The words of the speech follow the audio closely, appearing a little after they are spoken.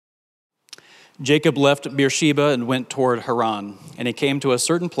Jacob left Beersheba and went toward Haran, and he came to a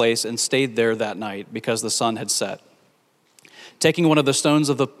certain place and stayed there that night because the sun had set. Taking one of the stones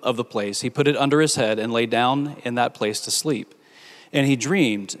of the place, he put it under his head and lay down in that place to sleep. And he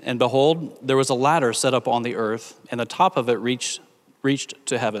dreamed, and behold, there was a ladder set up on the earth, and the top of it reached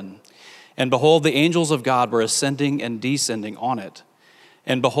to heaven. And behold, the angels of God were ascending and descending on it.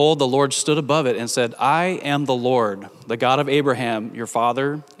 And behold, the Lord stood above it and said, I am the Lord, the God of Abraham, your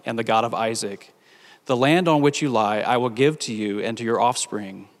father, and the God of Isaac. The land on which you lie I will give to you and to your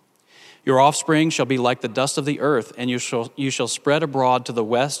offspring. Your offspring shall be like the dust of the earth, and you shall spread abroad to the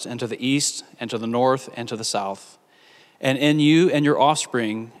west and to the east and to the north and to the south. And in you and your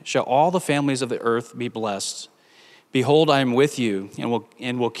offspring shall all the families of the earth be blessed. Behold, I am with you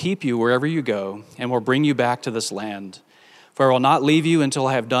and will keep you wherever you go and will bring you back to this land. For I will not leave you until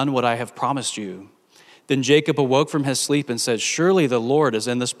I have done what I have promised you. Then Jacob awoke from his sleep and said, Surely the Lord is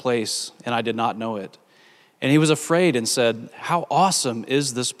in this place, and I did not know it. And he was afraid and said, How awesome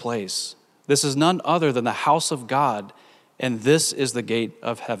is this place! This is none other than the house of God, and this is the gate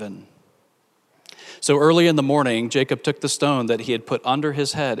of heaven. So early in the morning, Jacob took the stone that he had put under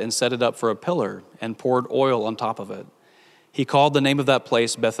his head and set it up for a pillar and poured oil on top of it. He called the name of that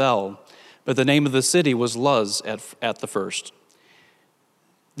place Bethel, but the name of the city was Luz at the first.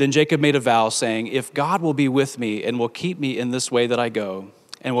 Then Jacob made a vow, saying, If God will be with me and will keep me in this way that I go,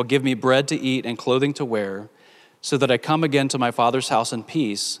 and will give me bread to eat and clothing to wear, so that I come again to my father's house in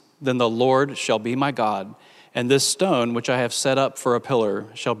peace, then the Lord shall be my God, and this stone which I have set up for a pillar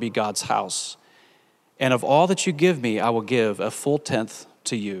shall be God's house. And of all that you give me, I will give a full tenth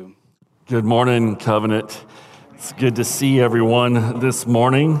to you. Good morning, Covenant. It's good to see everyone this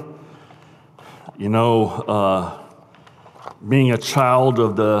morning. You know, being a child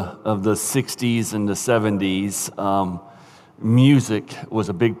of the 60s and the 70s, music was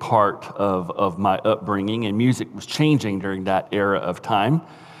a big part of my upbringing, and music was changing during that era of time.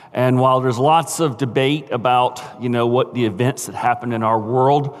 And while there's lots of debate about, what the events that happened in our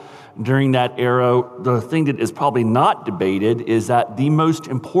world during that era, the thing that is probably not debated is that the most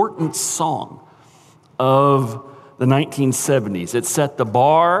important song of the 1970s, it set the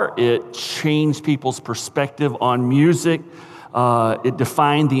bar, it changed people's perspective on music, it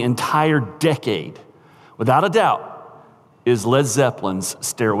defined the entire decade, without a doubt, is Led Zeppelin's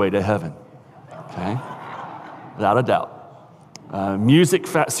Stairway to Heaven, okay? Without a doubt.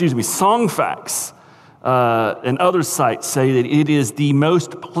 Song Facts and other sites say that it is the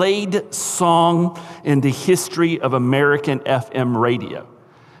most played song in the history of American FM radio.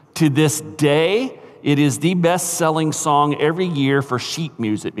 To this day, it is the best-selling song every year for sheet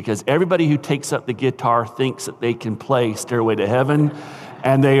music because everybody who takes up the guitar thinks that they can play Stairway to Heaven,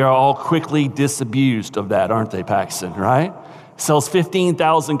 and they are all quickly disabused of that, aren't they, Paxton, right? Sells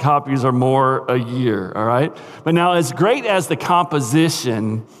 15,000 copies or more a year, all right? But now, as great as the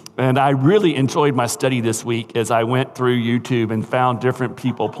composition, and I really enjoyed my study this week as I went through YouTube and found different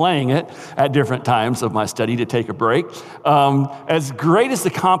people playing it at different times of my study to take a break. As great as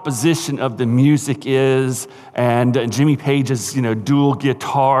the composition of the music is, and Jimmy Page's, dual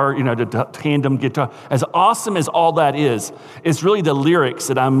guitar, the tandem guitar, as awesome as all that is, it's really the lyrics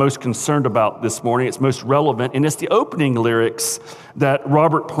that I'm most concerned about this morning. It's most relevant, and it's the opening lyrics that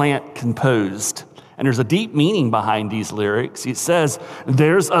Robert Plant composed. And there's a deep meaning behind these lyrics. He says,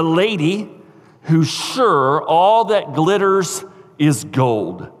 there's a lady who's sure all that glitters is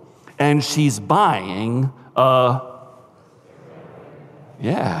gold, and she's buying a...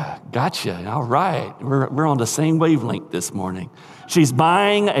 Yeah, gotcha. All right. We're on the same wavelength this morning. She's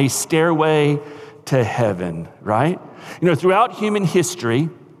buying a stairway to heaven, right? Throughout human history,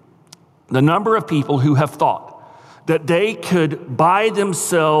 the number of people who have thought that they could buy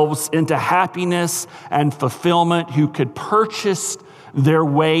themselves into happiness and fulfillment, who could purchase their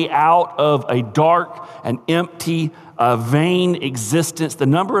way out of a dark and empty, vain existence. The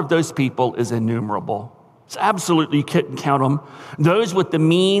number of those people is innumerable. It's absolutely, you couldn't count them. Those with the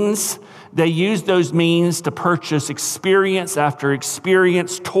means, they use those means to purchase experience after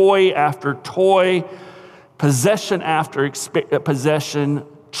experience, toy after toy, possession after possession,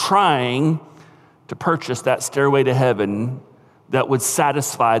 trying to purchase that stairway to heaven that would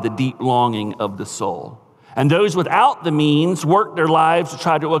satisfy the deep longing of the soul. And those without the means work their lives to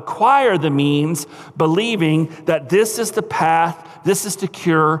try to acquire the means, believing that this is the path, this is the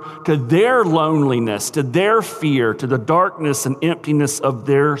cure to their loneliness, to their fear, to the darkness and emptiness of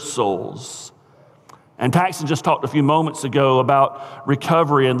their souls. And Paxton just talked a few moments ago about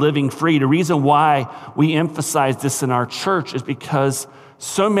recovery and living free. The reason why we emphasize this in our church is because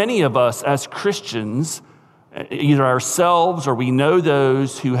so many of us as Christians either ourselves or we know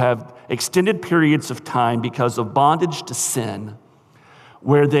those who have extended periods of time because of bondage to sin,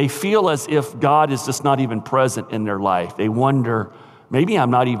 where they feel as if God is just not even present in their life. They wonder, maybe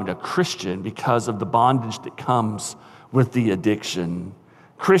I'm not even a Christian because of the bondage that comes with the addiction.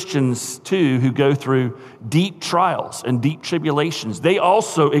 Christians, too, who go through deep trials and deep tribulations, they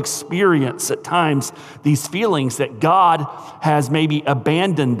also experience at times these feelings that God has maybe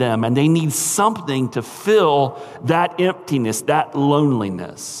abandoned them and they need something to fill that emptiness, that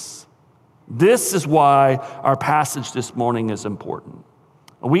loneliness. This is why our passage this morning is important.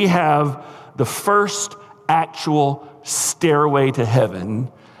 We have the first actual stairway to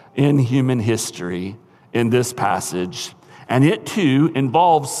heaven in human history in this passage. And it too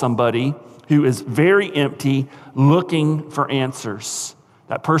involves somebody who is very empty, looking for answers.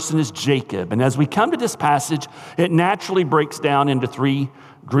 That person is Jacob. And as we come to this passage, it naturally breaks down into three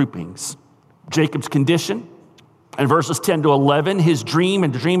groupings. Jacob's condition, in verses 10 to 11, his dream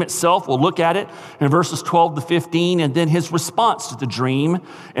and the dream itself, we'll look at it in verses 12 to 15, and then his response to the dream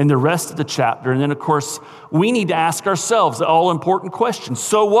and the rest of the chapter. And then, of course, we need to ask ourselves the all-important question.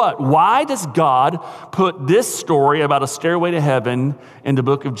 So what? Why does God put this story about a stairway to heaven in the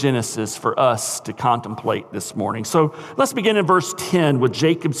book of Genesis for us to contemplate this morning? So let's begin in verse 10 with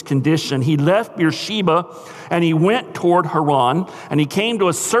Jacob's condition. He left Beersheba and he went toward Haran, and he came to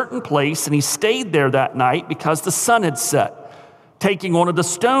a certain place and he stayed there that night because the sun had set. Taking one of the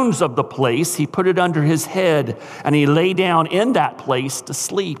stones of the place, he put it under his head and he lay down in that place to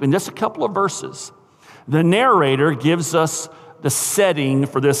sleep. In just a couple of verses, the narrator gives us the setting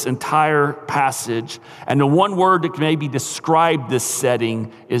for this entire passage. And the one word that can maybe describe this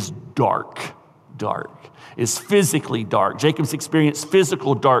setting is dark. Dark. Is physically dark. Jacob's experienced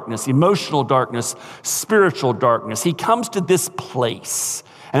physical darkness, emotional darkness, spiritual darkness. He comes to this place.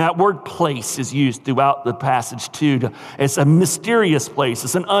 And that word place is used throughout the passage too. It's a mysterious place.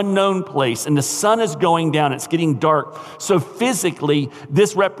 It's an unknown place. And the sun is going down. It's getting dark. So physically,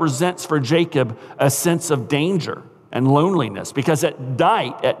 this represents for Jacob a sense of danger and loneliness. Because at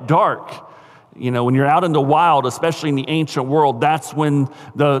night, at dark, when you're out in the wild, especially in the ancient world, that's when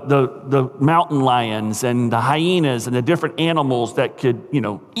the mountain lions and the hyenas and the different animals that could,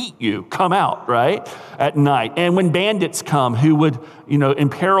 eat you come out, right, at night. And when bandits come who would,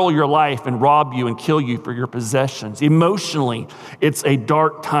 imperil your life and rob you and kill you for your possessions. Emotionally, it's a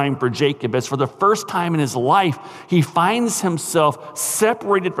dark time for Jacob. As for the first time in his life, he finds himself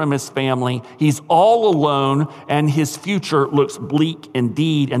separated from his family. He's all alone, and his future looks bleak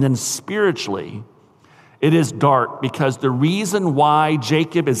indeed. And then spiritually, it is dark because the reason why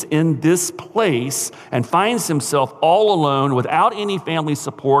Jacob is in this place and finds himself all alone without any family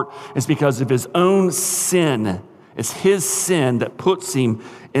support is because of his own sin. It's his sin that puts him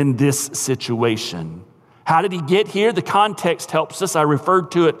in this situation. How did he get here? The context helps us. I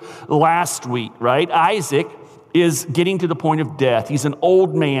referred to it last week, right? Isaac is getting to the point of death. He's an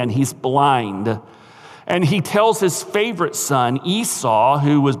old man. He's blind. And he tells his favorite son, Esau,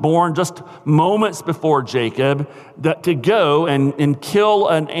 who was born just moments before Jacob, that to go and kill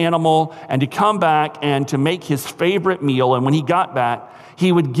an animal and to come back and to make his favorite meal. And when he got back,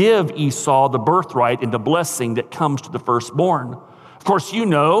 he would give Esau the birthright and the blessing that comes to the firstborn. Of course,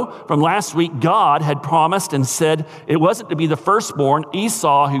 from last week, God had promised and said it wasn't to be the firstborn,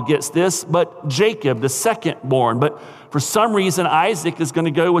 Esau, who gets this, but Jacob, the secondborn. But for some reason, Isaac is going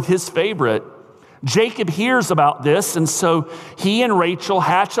to go with his favorite. Jacob hears about this, and so he and Rachel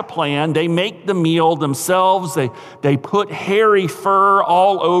hatch a plan. They make the meal themselves. They put hairy fur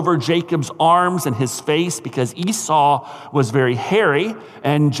all over Jacob's arms and his face because Esau was very hairy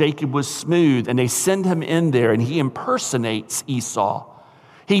and Jacob was smooth. And they send him in there, and he impersonates Esau.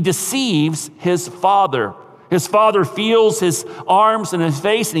 He deceives his father. His father feels his arms and his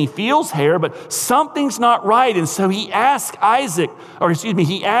face, and he feels hair, but something's not right. And so he asks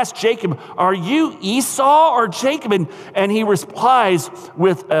Jacob, "Are you Esau or Jacob?" And he replies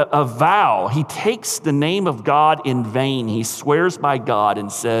with a vow. He takes the name of God in vain. He swears by God and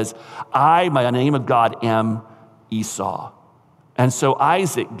says, "I, by the name of God, am Esau." And so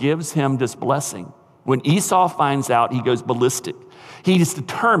Isaac gives him this blessing. When Esau finds out, he goes ballistic. He's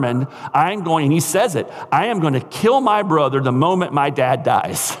determined, and he says it, I am going to kill my brother the moment my dad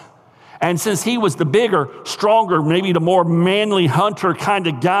dies. And since he was the bigger, stronger, maybe the more manly hunter kind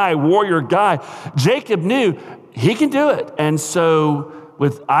of guy, warrior guy, Jacob knew he can do it. And so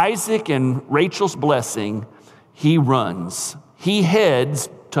with Isaac and Rachel's blessing, he runs. He heads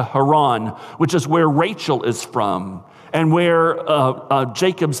to Haran, which is where Rachel is from. and where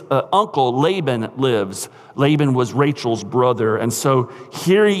Jacob's uncle Laban lives. Laban was Rachel's brother. And so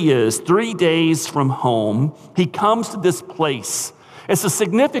here he is, 3 days from home. He comes to this place. It's a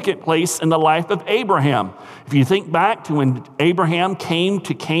significant place in the life of Abraham. If you think back to when Abraham came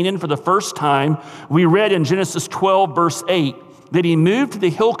to Canaan for the first time, we read in Genesis 12, verse 8, that he moved to the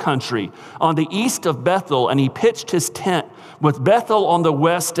hill country on the east of Bethel, and he pitched his tent with Bethel on the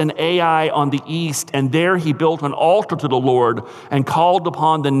west and Ai on the east. And there he built an altar to the Lord and called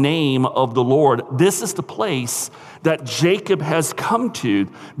upon the name of the Lord. This is the place that Jacob has come to,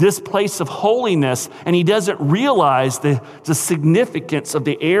 this place of holiness. And he doesn't realize the significance of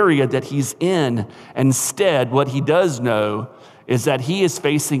the area that he's in. Instead, what he does know is that he is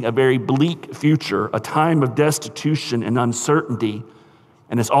facing a very bleak future, a time of destitution and uncertainty.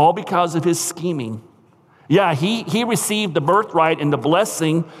 And it's all because of his scheming. Yeah, he received the birthright and the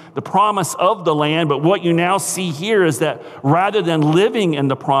blessing, the promise of the land. But what you now see here is that rather than living in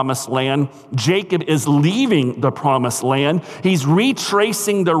the promised land, Jacob is leaving the promised land. He's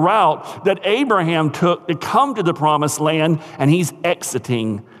retracing the route that Abraham took to come to the promised land, and he's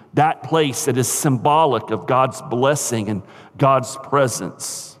exiting that place that is symbolic of God's blessing and God's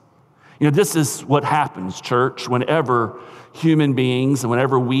presence. You know, this is what happens, church, whenever human beings and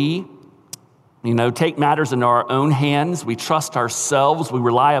whenever we take matters into our own hands. We trust ourselves. We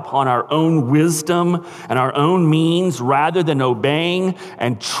rely upon our own wisdom and our own means rather than obeying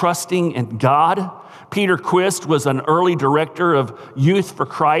and trusting in God. Peter Quist was an early director of Youth for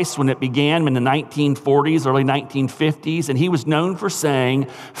Christ when it began in the 1940s, early 1950s, and he was known for saying,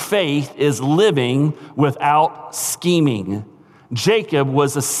 faith is living without scheming. Jacob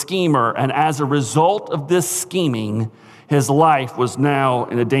was a schemer, and as a result of this scheming, his life was now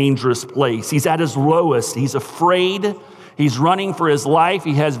in a dangerous place. He's at his lowest. He's afraid. He's running for his life.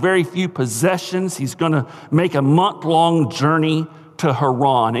 He has very few possessions. He's going to make a month-long journey to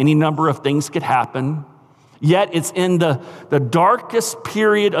Haran. Any number of things could happen. Yet it's in the darkest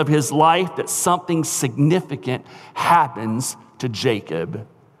period of his life that something significant happens to Jacob.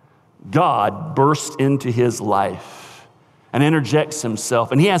 God bursts into his life and interjects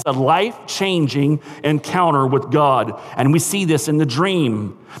himself. And he has a life-changing encounter with God. And we see this in the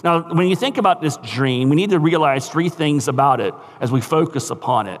dream. Now, when you think about this dream, we need to realize three things about it as we focus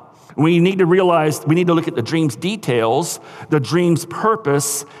upon it. We need to look at the dream's details, the dream's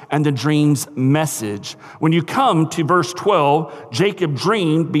purpose, and the dream's message. When you come to verse 12, Jacob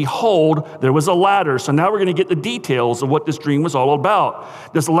dreamed, behold, there was a ladder. So now we're going to get the details of what this dream was all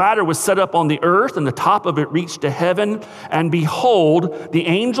about. This ladder was set up on the earth, and the top of it reached to heaven. And behold, the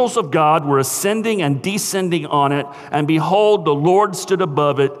angels of God were ascending and descending on it. And behold, the Lord stood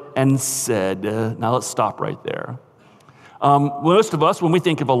above it and said, now let's stop right there. Most of us, when we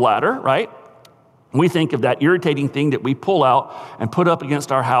think of a ladder, right, we think of that irritating thing that we pull out and put up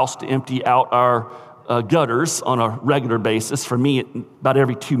against our house to empty out our gutters on a regular basis. For me, about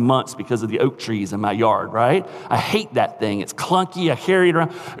every 2 months because of the oak trees in my yard, right? I hate that thing. It's clunky. I carry it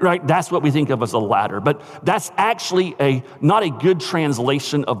around, right? That's what we think of as a ladder. But that's actually not a good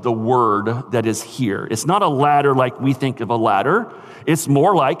translation of the word that is here. It's not a ladder like we think of a ladder. It's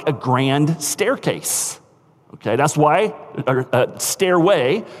more like a grand staircase. Okay, that's why a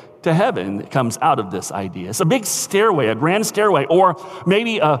stairway to heaven comes out of this idea. It's a big stairway, a grand stairway, or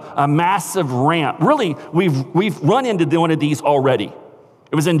maybe a massive ramp. Really, we've run into one of these already.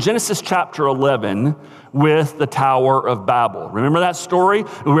 It was in Genesis chapter 11 with the Tower of Babel. Remember that story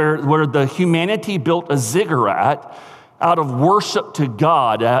where the humanity built a ziggurat out of worship to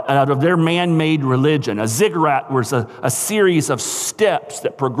God, out of their man-made religion. A ziggurat was a series of steps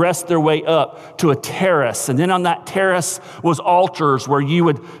that progressed their way up to a terrace. And then on that terrace was altars where you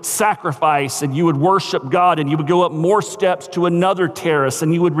would sacrifice and you would worship God, and you would go up more steps to another terrace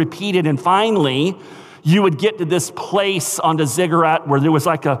and you would repeat it. And finally, you would get to this place on the ziggurat where there was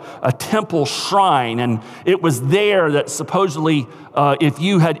like a temple shrine. And it was there that supposedly if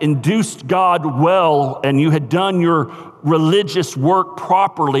you had induced God well and you had done your religious work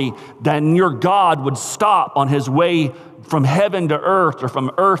properly, then your God would stop on his way from heaven to earth or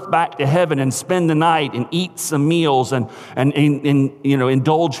from earth back to heaven and spend the night and eat some meals and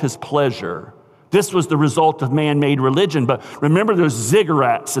indulge his pleasure. This was the result of man-made religion. But remember those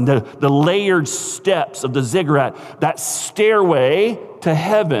ziggurats and the layered steps of the ziggurat, that stairway to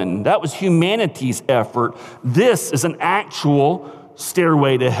heaven. That was humanity's effort. This is an actual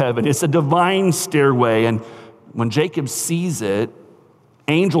stairway to heaven. It's a divine stairway. And when Jacob sees it,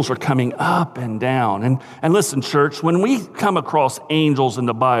 angels are coming up and down. And listen, church, when we come across angels in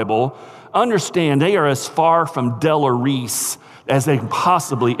the Bible, understand they are as far from Della Reese as they can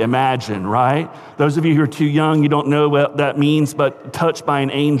possibly imagine, right? Those of you who are too young, you don't know what that means, but touched by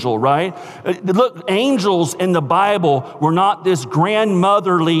an angel, right? Look, angels in the Bible were not this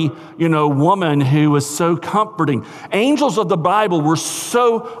grandmotherly, woman who was so comforting. Angels of the Bible were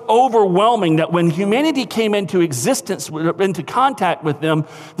so overwhelming that when humanity came into existence, into contact with them,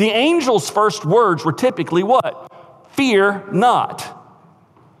 the angels' first words were typically what? Fear not.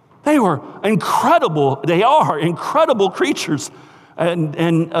 They were incredible. They are incredible creatures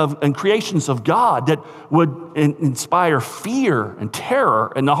and creations of God that would inspire fear and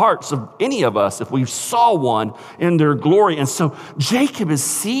terror in the hearts of any of us if we saw one in their glory. And so Jacob is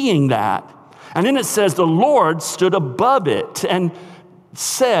seeing that. And then it says the Lord stood above it and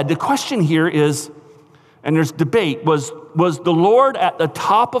said, the question here is, and there's debate, was the Lord at the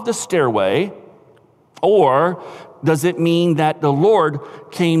top of the stairway, or does it mean that the Lord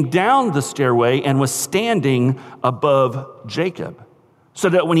came down the stairway and was standing above Jacob? So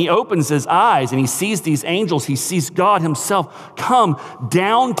that when he opens his eyes and he sees these angels, he sees God himself come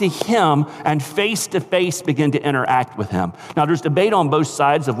down to him and face to face begin to interact with him. Now, there's debate on both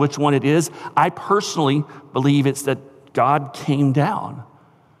sides of which one it is. I personally believe it's that God came down.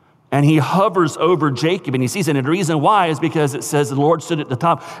 And he hovers over Jacob and he sees it. And the reason why is because it says the Lord stood at the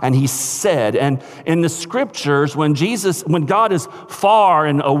top and he said. And in the scriptures, when God is far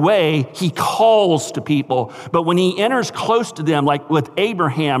and away, he calls to people. But when he enters close to them, like with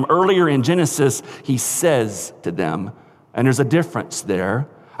Abraham earlier in Genesis, he says to them. And there's a difference there.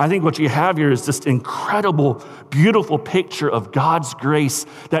 I think what you have here is this incredible, beautiful picture of God's grace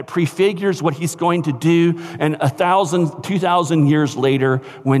that prefigures what he's going to do and 2,000 years later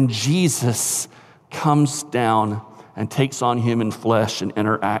when Jesus comes down and takes on human flesh and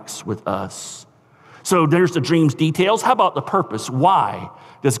interacts with us. So there's the dream's details. How about the purpose? Why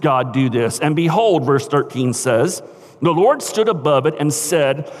does God do this? And behold, verse 13 says, the Lord stood above it and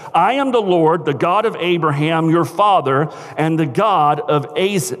said, I am the Lord, the God of Abraham, your father, and the God of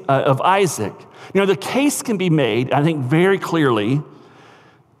Isaac. The case can be made, I think, very clearly,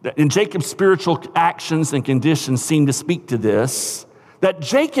 that in Jacob's spiritual actions and conditions seem to speak to this, that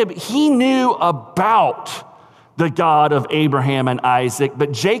Jacob, he knew about the God of Abraham and Isaac,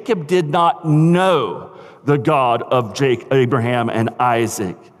 but Jacob did not know the God of Abraham and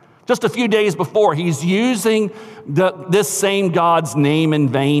Isaac. Just a few days before, he's using this same God's name in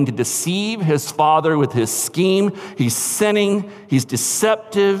vain to deceive his father with his scheme. He's sinning, he's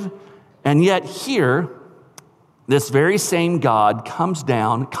deceptive, and yet here, this very same God comes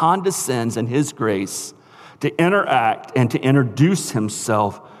down, condescends in his grace to interact and to introduce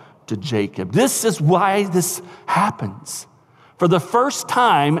himself to Jacob. This is why this happens. For the first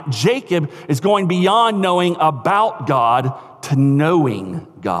time, Jacob is going beyond knowing about God to knowing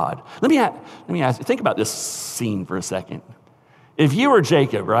God. Let me ask you, think about this scene for a second. If you were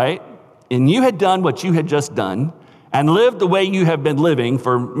Jacob, right, and you had done what you had just done and lived the way you have been living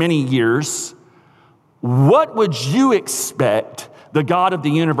for many years, what would you expect the God of the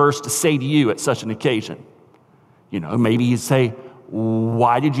universe to say to you at such an occasion? Maybe he'd say,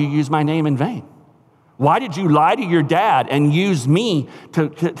 why did you use my name in vain? Why did you lie to your dad and use me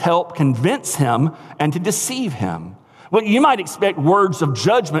to help convince him and to deceive him? Well, you might expect words of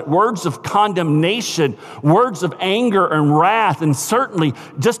judgment, words of condemnation, words of anger and wrath, and certainly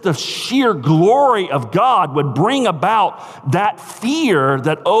just the sheer glory of God would bring about that fear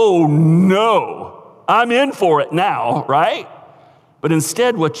that, oh no, I'm in for it now, right? But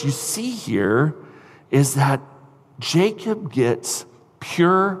instead, what you see here is that Jacob gets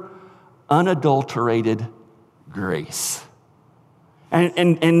pure, unadulterated grace.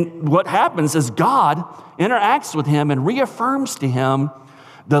 And what happens is God interacts with him and reaffirms to him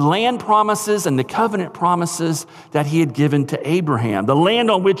the land promises and the covenant promises that he had given to Abraham. The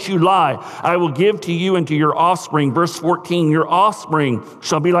land on which you lie, I will give to you and to your offspring. Verse 14, your offspring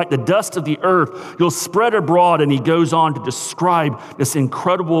shall be like the dust of the earth. You'll spread abroad. And he goes on to describe this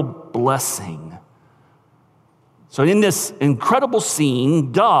incredible blessing. So in this incredible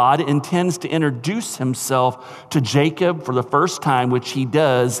scene, God intends to introduce himself to Jacob for the first time, which he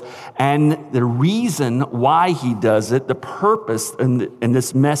does. And the reason why he does it, the purpose in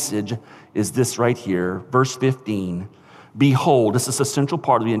this message is this right here. Verse 15, behold, this is a central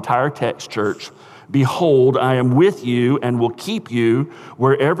part of the entire text, church. Behold, I am with you and will keep you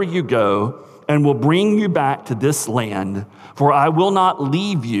wherever you go and will bring you back to this land. For I will not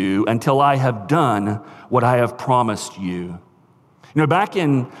leave you until I have done what I have promised you. Back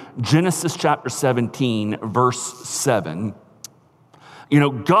in Genesis chapter 17, verse 7,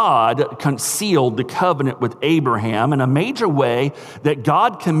 God concealed the covenant with Abraham, and a major way that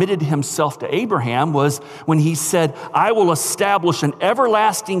God committed himself to Abraham was when he said, I will establish an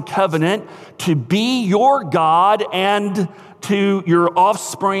everlasting covenant to be your God and to your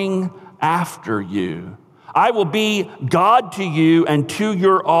offspring after you. I will be God to you and to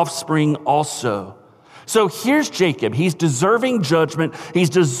your offspring also. So here's Jacob. He's deserving judgment. He's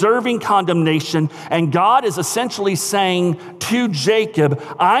deserving condemnation. And God is essentially saying to Jacob,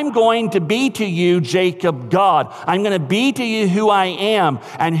 I'm going to be to you, Jacob, God. I'm going to be to you who I am.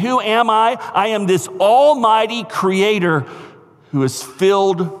 And who am I? I am this almighty creator who is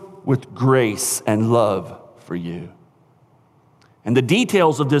filled with grace and love for you. And the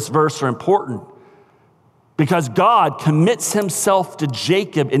details of this verse are important, because God commits himself to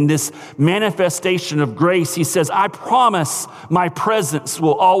Jacob in this manifestation of grace. He says, I promise my presence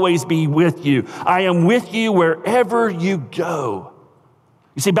will always be with you. I am with you wherever you go.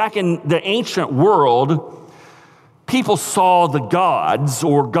 You see, back in the ancient world, people saw the gods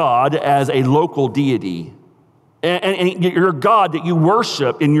or God as a local deity. And your God that you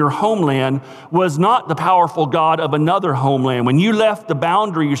worship in your homeland was not the powerful God of another homeland. When you left the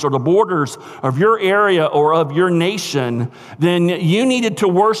boundaries or the borders of your area or of your nation, then you needed to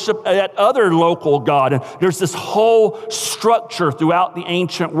worship that other local God. And there's this whole structure throughout the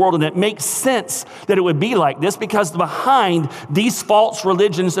ancient world, and it makes sense that it would be like this, because behind these false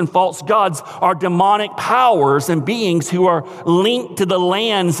religions and false gods are demonic powers and beings who are linked to the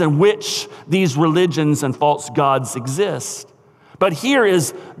lands in which these religions and false gods exist. But here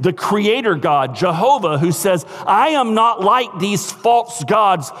is the creator God, Jehovah, who says, I am not like these false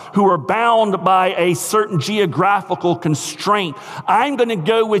gods who are bound by a certain geographical constraint. I'm going to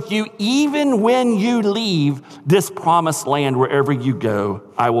go with you even when you leave this promised land. Wherever you go,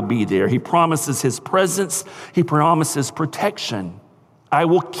 I will be there. He promises his presence. He promises protection. I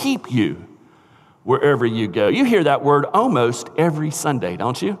will keep you wherever you go. You hear that word almost every Sunday,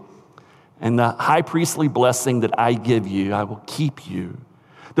 don't you? And the high priestly blessing that I give you, I will keep you.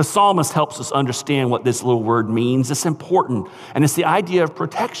 The psalmist helps us understand what this little word means. It's important, and it's the idea of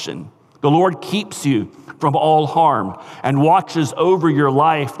protection. The Lord keeps you from all harm and watches over your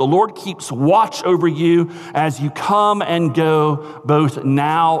life. The Lord keeps watch over you as you come and go, both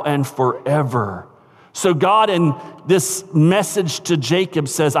now and forever. So God, in this message to Jacob,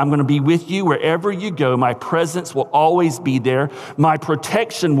 says, I'm going to be with you wherever you go. My presence will always be there. My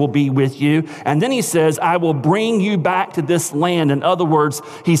protection will be with you. And then he says, I will bring you back to this land. In other words,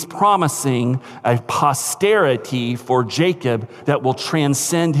 he's promising a posterity for Jacob that will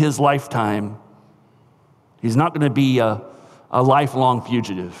transcend his lifetime. He's not going to be a lifelong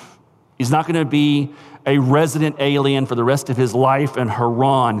fugitive. He's not going to be a resident alien for the rest of his life in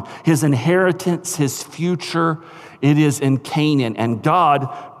Haran. His inheritance, his future, it is in Canaan. And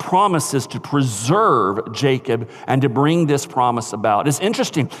God promises to preserve Jacob and to bring this promise about. It's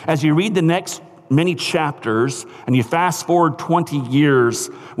interesting, as you read the next many chapters and you fast forward 20 years,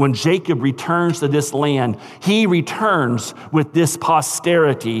 when Jacob returns to this land, he returns with this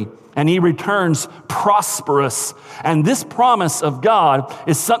posterity. And he returns prosperous. And this promise of God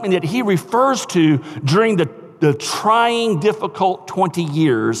is something that he refers to during the trying, difficult 20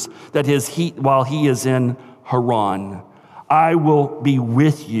 years that while he is in Haran. I will be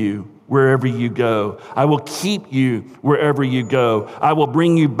with you wherever you go. I will keep you wherever you go. I will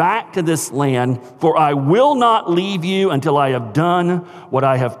bring you back to this land, for I will not leave you until I have done what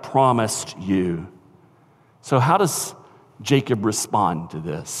I have promised you. So how does Jacob respond to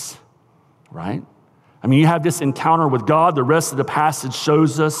this? Right? I mean, you have this encounter with God. The rest of the passage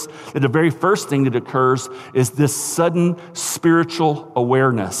shows us that the very first thing that occurs is this sudden spiritual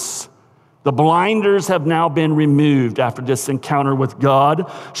awareness. The blinders have now been removed after this encounter with God.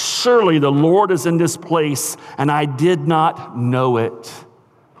 Surely the Lord is in this place, and I did not know it.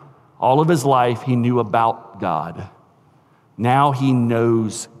 All of his life, he knew about God. Now he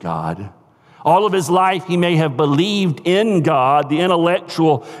knows God. All of his life, he may have believed in God, the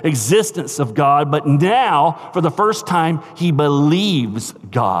intellectual existence of God, but now, for the first time, he believes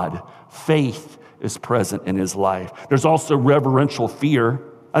God. Faith is present in his life. There's also reverential fear.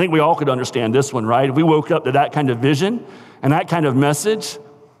 I think we all could understand this one, right? If we woke up to that kind of vision and that kind of message,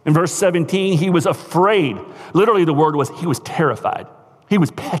 in verse 17, he was afraid. Literally, the word was he was terrified. He was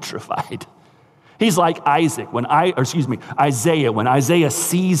petrified. He's like Isaiah when Isaiah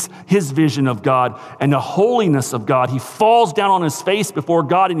sees his vision of God and the holiness of God. He falls down on his face before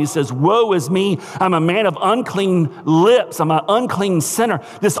God and he says, woe is me. I'm a man of unclean lips. I'm an unclean sinner.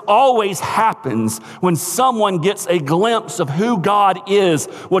 This always happens when someone gets a glimpse of who God is.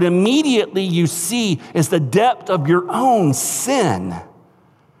 What immediately you see is the depth of your own sin.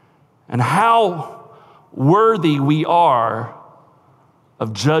 and how worthy we are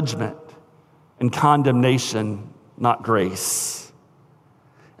of judgment and condemnation, not grace.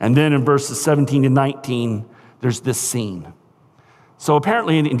 And then in verses 17 to 19, there's this scene. So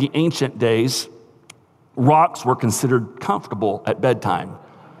apparently in the ancient days, rocks were considered comfortable at bedtime.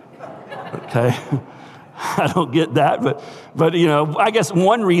 Okay? I don't get that, but I guess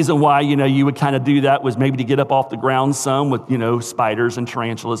one reason why, you would kind of do that was maybe to get up off the ground some with, spiders and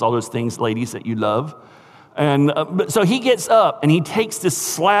tarantulas, all those things, ladies, that you love. And so he gets up and he takes this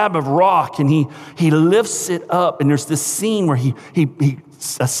slab of rock and he lifts it up, and there's this scene where he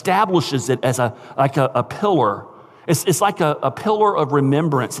establishes it as like a pillar. It's like a pillar of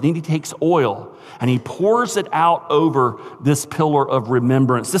remembrance. And then he takes oil and he pours it out over this pillar of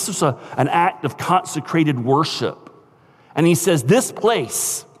remembrance. This is an act of consecrated worship. And he says, this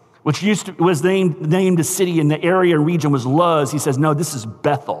place, which was named a city in the area and region, was Luz. He says, no, this is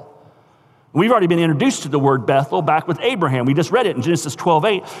Bethel. We've already been introduced to the word Bethel back with Abraham. We just read it in Genesis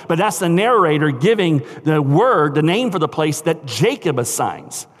 12:8, but that's the narrator giving the name for the place that Jacob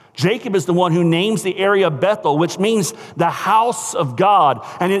assigns. Jacob is the one who names the area Bethel, which means the house of God,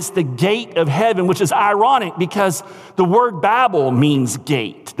 and it's the gate of heaven, which is ironic because the word Babel means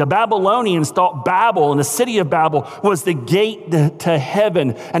gate. The Babylonians thought Babel and the city of Babel was the gate to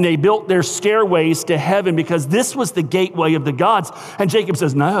heaven, and they built their stairways to heaven because this was the gateway of the gods. And Jacob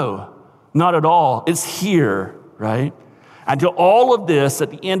says, no, not at all. It's here, right? And to all of this,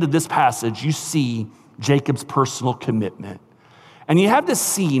 at the end of this passage, you see Jacob's personal commitment. And you have this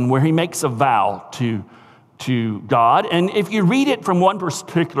scene where he makes a vow to God. And if you read it from one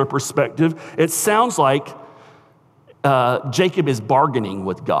particular perspective, it sounds like Jacob is bargaining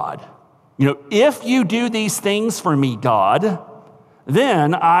with God. If you do these things for me, God,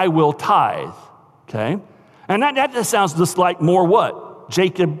 then I will tithe. Okay? And that just sounds just like more what?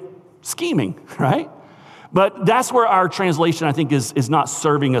 Jacob scheming, right? But that's where our translation, I think, is not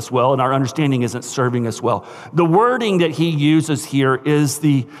serving us well, and our understanding isn't serving us well. The wording that he uses here is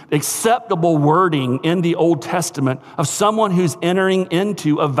the acceptable wording in the Old Testament of someone who's entering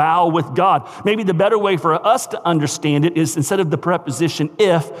into a vow with God. Maybe the better way for us to understand it is, instead of the preposition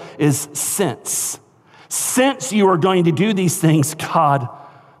if, is since. Since you are going to do these things, God,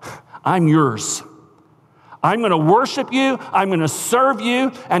 I'm yours. I'm going to worship you, I'm going to serve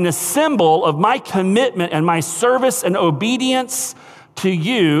you, and the symbol of my commitment and my service and obedience to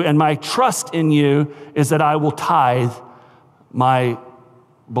you and my trust in you is that I will tithe my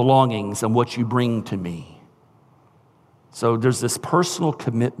belongings and what you bring to me. So there's this personal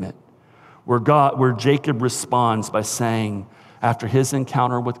commitment where Jacob responds by saying, after his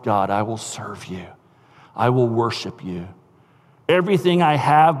encounter with God, I will serve you, I will worship you. Everything I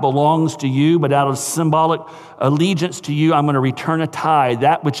have belongs to you, but out of symbolic allegiance to you, I'm going to return a tithe,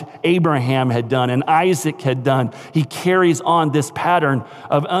 that which Abraham had done and Isaac had done. He carries on this pattern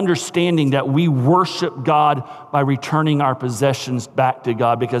of understanding that we worship God by returning our possessions back to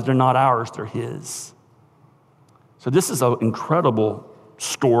God because they're not ours, they're his. So this is an incredible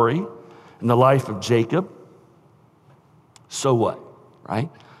story in the life of Jacob. So what, right?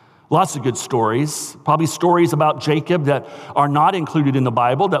 Lots of good stories, probably stories about Jacob that are not included in the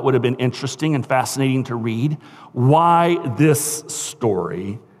Bible that would have been interesting and fascinating to read. Why this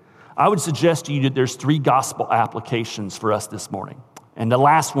story? I would suggest to you that there's 3 gospel applications for us this morning, and the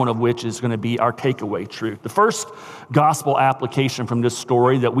last one of which is going to be our takeaway truth. The first gospel application from this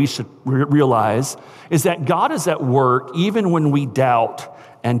story that we should realize is that God is at work even when we doubt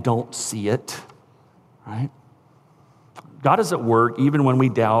and don't see it, right? God is at work even when we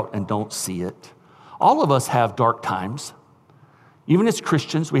doubt and don't see it. All of us have dark times. Even as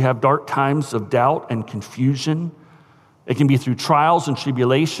Christians, we have dark times of doubt and confusion. It can be through trials and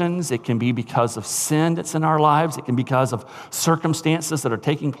tribulations. It can be because of sin that's in our lives. It can be because of circumstances that are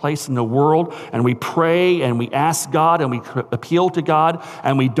taking place in the world. And we pray and we ask God and we appeal to God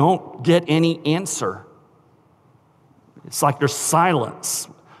and we don't get any answer. It's like there's silence.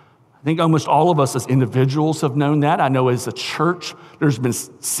 I think almost all of us as individuals have known that. I know as a church, there's been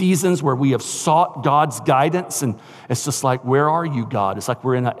seasons where we have sought God's guidance, and it's just like, where are you, God? It's like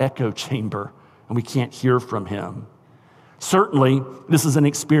we're in an echo chamber, and we can't hear from him. Certainly, this is an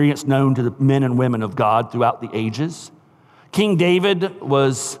experience known to the men and women of God throughout the ages. King David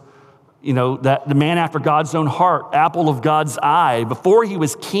was, that the man after God's own heart, apple of God's eye. Before he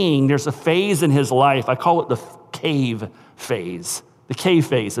was king, there's a phase in his life. I call it the cave phase. The cave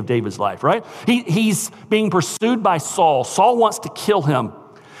phase of David's life, right? He's being pursued by Saul. Saul wants to kill him.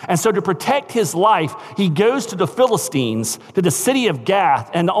 And so to protect his life, he goes to the Philistines, to the city of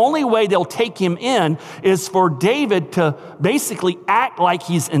Gath. And the only way they'll take him in is for David to basically act like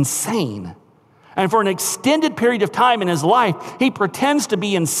he's insane. And for an extended period of time in his life, he pretends to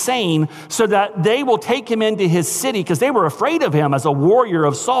be insane so that they will take him into his city because they were afraid of him as a warrior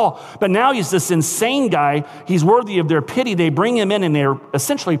of Saul. But now he's this insane guy. He's worthy of their pity. They bring him in and they're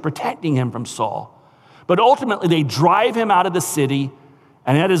essentially protecting him from Saul. But ultimately, they drive him out of the city.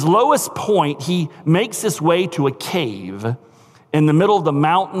 And at his lowest point, he makes his way to a cave in the middle of the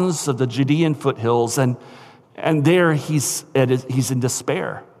mountains of the Judean foothills. And there he's in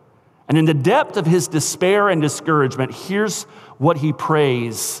despair. And in the depth of his despair and discouragement, here's what he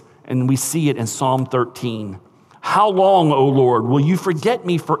prays. And we see it in Psalm 13. How long, O Lord, will you forget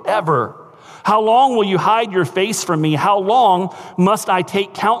me forever? How long will you hide your face from me? How long must I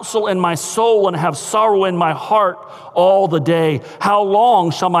take counsel in my soul and have sorrow in my heart all the day? How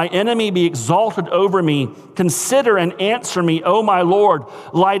long shall my enemy be exalted over me? Consider and answer me, O my Lord.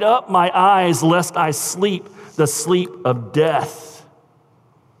 Light up my eyes, lest I sleep the sleep of death.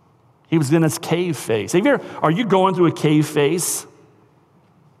 He was in his cave phase. Are you going through a cave phase?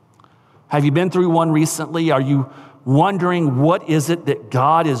 Have you been through one recently? Are you wondering, what is it that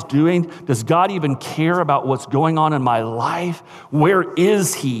God is doing? Does God even care about what's going on in my life? Where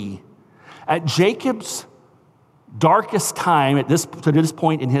is he? At Jacob's darkest time to this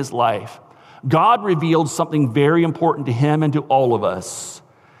point in his life, God revealed something very important to him and to all of us.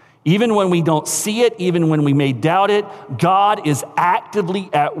 Even when we don't see it, even when we may doubt it, God is actively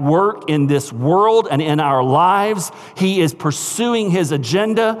at work in this world and in our lives. He is pursuing his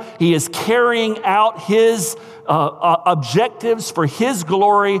agenda. He is carrying out his objectives for his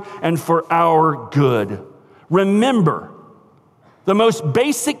glory and for our good. Remember, the most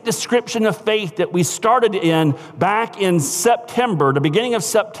basic description of faith that we started in back in September, the beginning of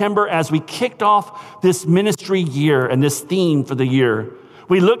September, as we kicked off this ministry year and this theme for the year.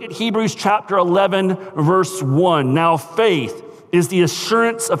 We looked at Hebrews chapter 11, verse 1. Now faith is the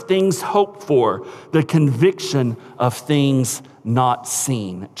assurance of things hoped for, the conviction of things not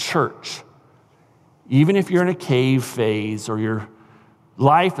seen. Church, even if you're in a cave phase or your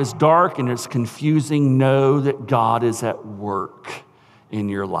life is dark and it's confusing, know that God is at work in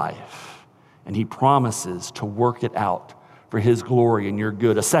your life. And he promises to work it out for his glory and your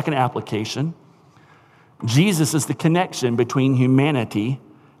good. A second application: Jesus is the connection between humanity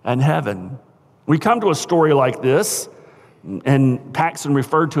and heaven. We come to a story like this, and Paxton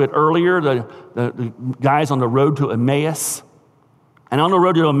referred to it earlier, the guys on the road to Emmaus. And on the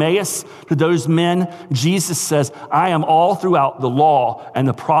road to Emmaus, to those men, Jesus says, I am all throughout the law and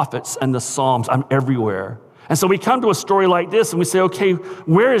the prophets and the Psalms. I'm everywhere. And so we come to a story like this and we say, okay,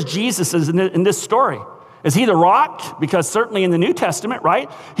 where is Jesus in this story? Is he the rock? Because certainly in the New Testament, right,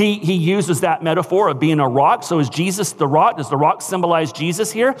 he uses that metaphor of being a rock. So is Jesus the rock? Does the rock symbolize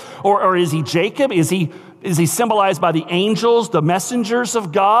Jesus here? Or is he Jacob? Is he symbolized by the angels, the messengers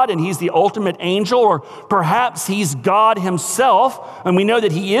of God, and he's the ultimate angel? Or perhaps he's God himself, and we know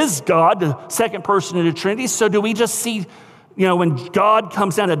that he is God, the second person of the Trinity. So do we just see, when God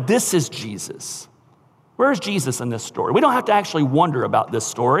comes down to this is Jesus? Where is Jesus in this story? We don't have to actually wonder about this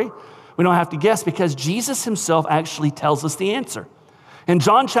story. We don't have to guess, because Jesus himself actually tells us the answer. In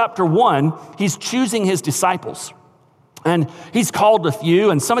John chapter 1, he's choosing his disciples. And he's called a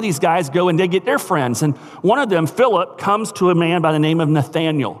few, and some of these guys go and they get their friends. And one of them, Philip, comes to a man by the name of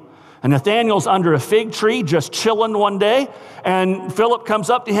Nathanael. And Nathanael's under a fig tree, just chilling one day. And Philip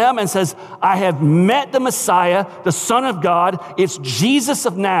comes up to him and says, I have met the Messiah, the Son of God. It's Jesus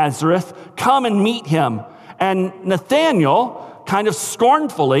of Nazareth. Come and meet him. And Nathanael kind of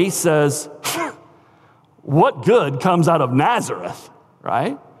scornfully says, what good comes out of Nazareth,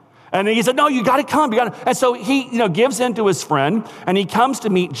 right? And he said, no, you got to come. And so he, gives in to his friend, and he comes to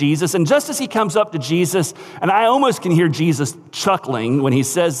meet Jesus. And just as he comes up to Jesus, and I almost can hear Jesus chuckling when he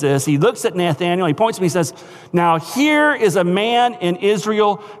says this, he looks at Nathanael, he points to me, he says, now here is a man in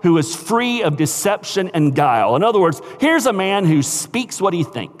Israel who is free of deception and guile. In other words, here's a man who speaks what he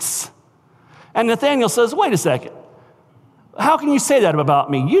thinks. And Nathanael says, wait a second. How can you say that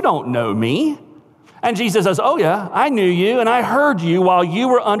about me? You don't know me. And Jesus says, oh yeah, I knew you and I heard you while you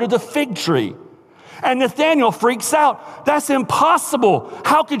were under the fig tree. And Nathanael freaks out. That's impossible.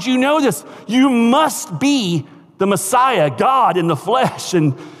 How could you know this? You must be the Messiah, God in the flesh.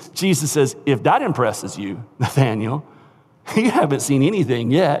 And Jesus says, if that impresses you, Nathanael, you haven't seen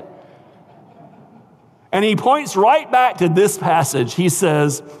anything yet. And he points right back to this passage. He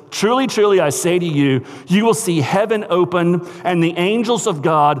says, truly, truly, I say to you, you will see heaven open and the angels of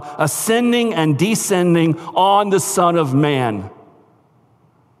God ascending and descending on the Son of Man.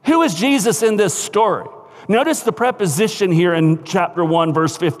 Who is Jesus in this story? Notice the preposition here in chapter 1,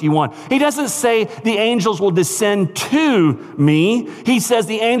 verse 51. He doesn't say the angels will descend to me. He says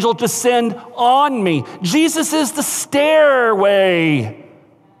the angel descend on me. Jesus is the stairway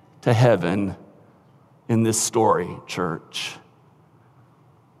to heaven in this story, church.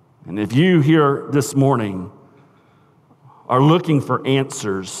 And if you here this morning are looking for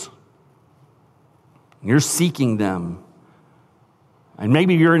answers, you're seeking them, and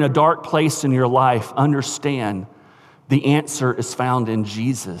maybe you're in a dark place in your life, understand the answer is found in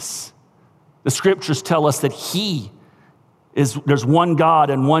Jesus. The scriptures tell us that there's one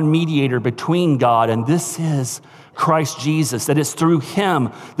God and one mediator between God, and this is Christ Jesus, that it's through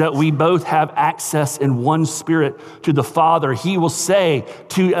him that we both have access in one spirit to the Father. He will say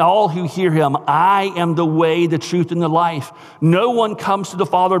to all who hear him, I am the way, the truth, and the life. No one comes to the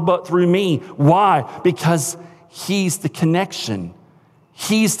Father but through me. Why? Because he's the connection.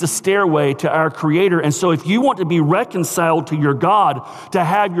 He's the stairway to our Creator. And so if you want to be reconciled to your God, to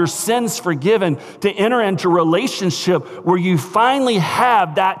have your sins forgiven, to enter into a relationship where you finally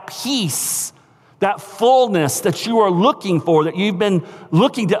have that peace, that fullness that you are looking for, that you've been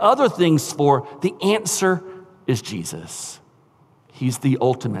looking to other things for, the answer is Jesus. He's the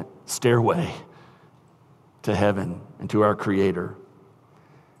ultimate stairway to heaven and to our Creator.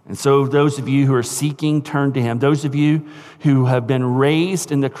 And so those of you who are seeking, turn to him. Those of you who have been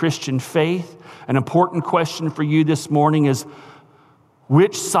raised in the Christian faith, an important question for you this morning is,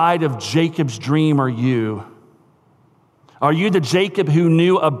 which side of Jacob's dream are you? Are you the Jacob who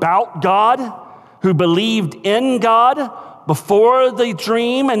knew about God, who believed in God before the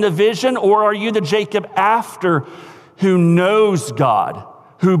dream and the vision? Or are you the Jacob after, who knows God,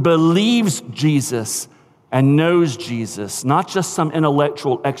 who believes Jesus and knows Jesus, not just some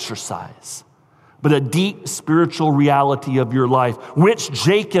intellectual exercise, but a deep spiritual reality of your life? Which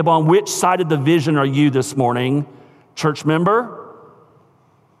Jacob, on which side of the vision are you this morning? Church member?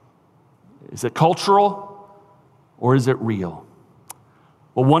 Is it cultural or is it real?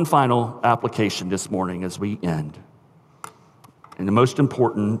 Well, one final application this morning as we end. And the most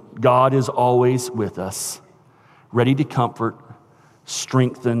important, God is always with us, ready to comfort,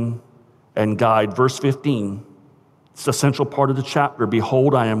 strengthen, and guide. Verse 15, it's the central part of the chapter.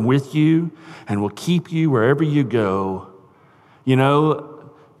 Behold, I am with you and will keep you wherever you go. You know,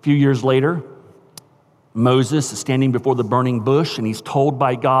 a few years later, Moses is standing before the burning bush, and he's told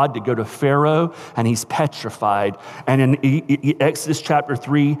by God to go to Pharaoh, and he's petrified. And in Exodus chapter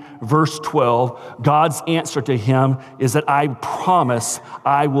 3, verse 12, God's answer to him is that I promise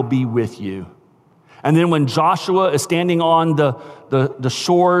I will be with you. And then when Joshua is standing on the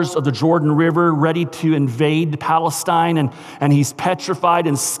shores of the Jordan River, ready to invade Palestine, and he's petrified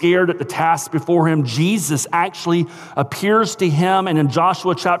and scared at the task before him, Jesus actually appears to him. And in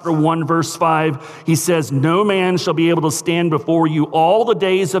Joshua chapter 1, verse 5, he says, no man shall be able to stand before you all the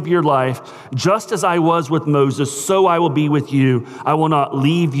days of your life. Just as I was with Moses, so I will be with you. I will not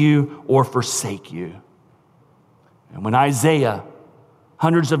leave you or forsake you. And when Isaiah,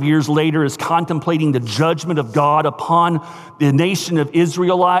 hundreds of years later, is contemplating the judgment of God upon the nation of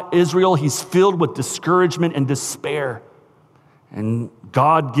Israel, he's filled with discouragement and despair. And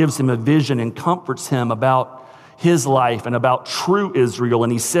God gives him a vision and comforts him about his life and about true Israel.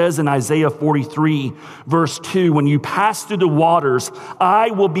 And he says in Isaiah 43, verse 2, when you pass through the waters, I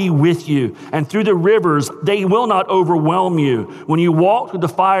will be with you. And through the rivers, they will not overwhelm you. When you walk through the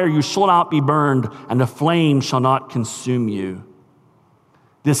fire, you shall not be burned, and the flame shall not consume you.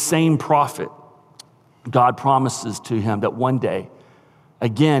 This same prophet, God promises to him that one day,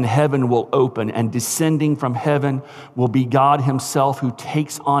 again, heaven will open, and descending from heaven will be God himself, who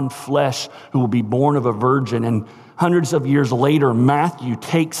takes on flesh, who will be born of a virgin. And hundreds of years later, Matthew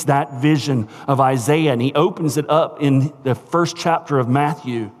takes that vision of Isaiah and he opens it up in the first chapter of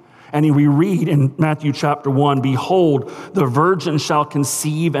Matthew. And we read in Matthew chapter 1, behold, the virgin shall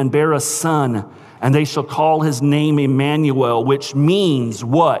conceive and bear a son, and they shall call his name Emmanuel, which means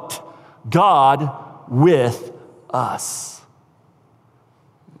what? God with us.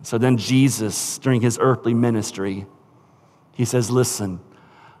 So then Jesus, during his earthly ministry, he says, listen,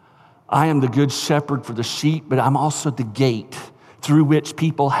 I am the good shepherd for the sheep, but I'm also the gate through which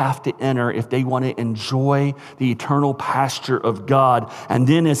people have to enter if they want to enjoy the eternal pasture of God. And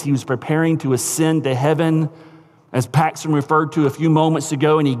then as he was preparing to ascend to heaven, as Paxton referred to a few moments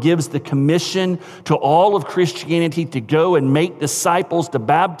ago, and he gives the commission to all of Christianity to go and make disciples, to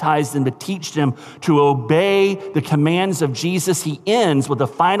baptize them, to teach them to obey the commands of Jesus, he ends with a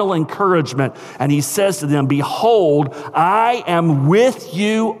final encouragement, and he says to them, behold, I am with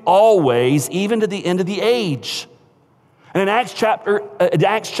you always, even to the end of the age. And in Acts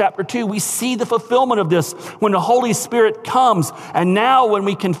chapter 2, we see the fulfillment of this when the Holy Spirit comes. And now when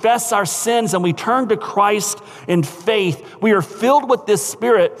we confess our sins and we turn to Christ in faith, we are filled with this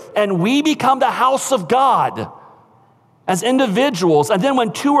Spirit and we become the house of God as individuals. And then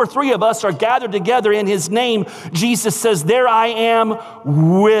when 2 or 3 of us are gathered together in his name, Jesus says, there I am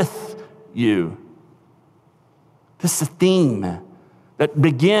with you. This is a theme that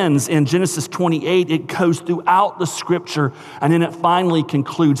begins in Genesis 28. It goes throughout the scripture, and then it finally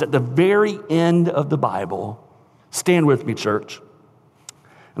concludes at the very end of the Bible. Stand with me, church.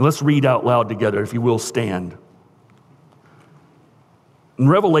 And let's read out loud together, if you will stand. In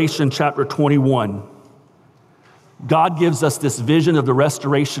Revelation chapter 21, God gives us this vision of the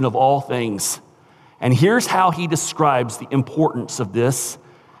restoration of all things. And here's how he describes the importance of this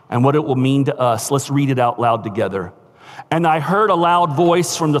and what it will mean to us. Let's read it out loud together. And I heard a loud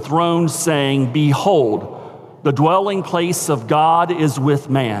voice from the throne saying, behold, the dwelling place of God is with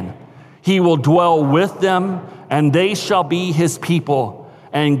man. He will dwell with them, and they shall be his people,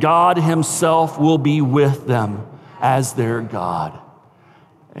 and God himself will be with them as their God.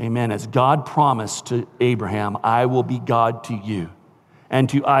 Amen. As God promised to Abraham, I will be God to you. And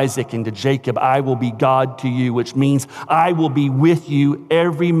to Isaac and to Jacob, I will be God to you, which means I will be with you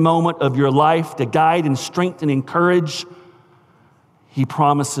every moment of your life to guide and strengthen and encourage. He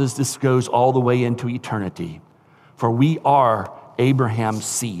promises this goes all the way into eternity. For we are Abraham's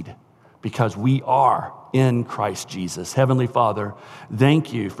seed because we are in Christ Jesus. Heavenly Father,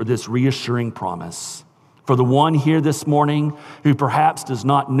 thank you for this reassuring promise. For the one here this morning who perhaps does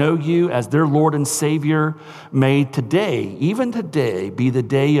not know you as their Lord and Savior, may today, even today, be the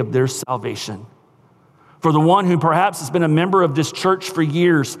day of their salvation. For the one who perhaps has been a member of this church for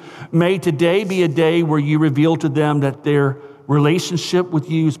years, may today be a day where you reveal to them that their relationship with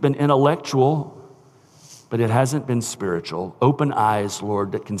you has been intellectual, but it hasn't been spiritual. Open eyes,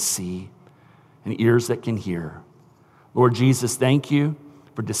 Lord, that can see and ears that can hear. Lord Jesus, thank you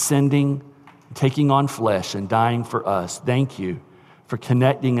for descending, taking on flesh and dying for us. Thank you for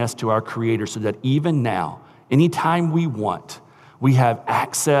connecting us to our Creator so that even now, anytime we want, we have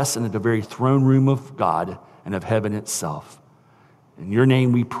access into the very throne room of God and of heaven itself. In your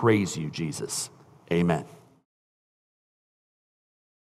name we praise you, Jesus. Amen.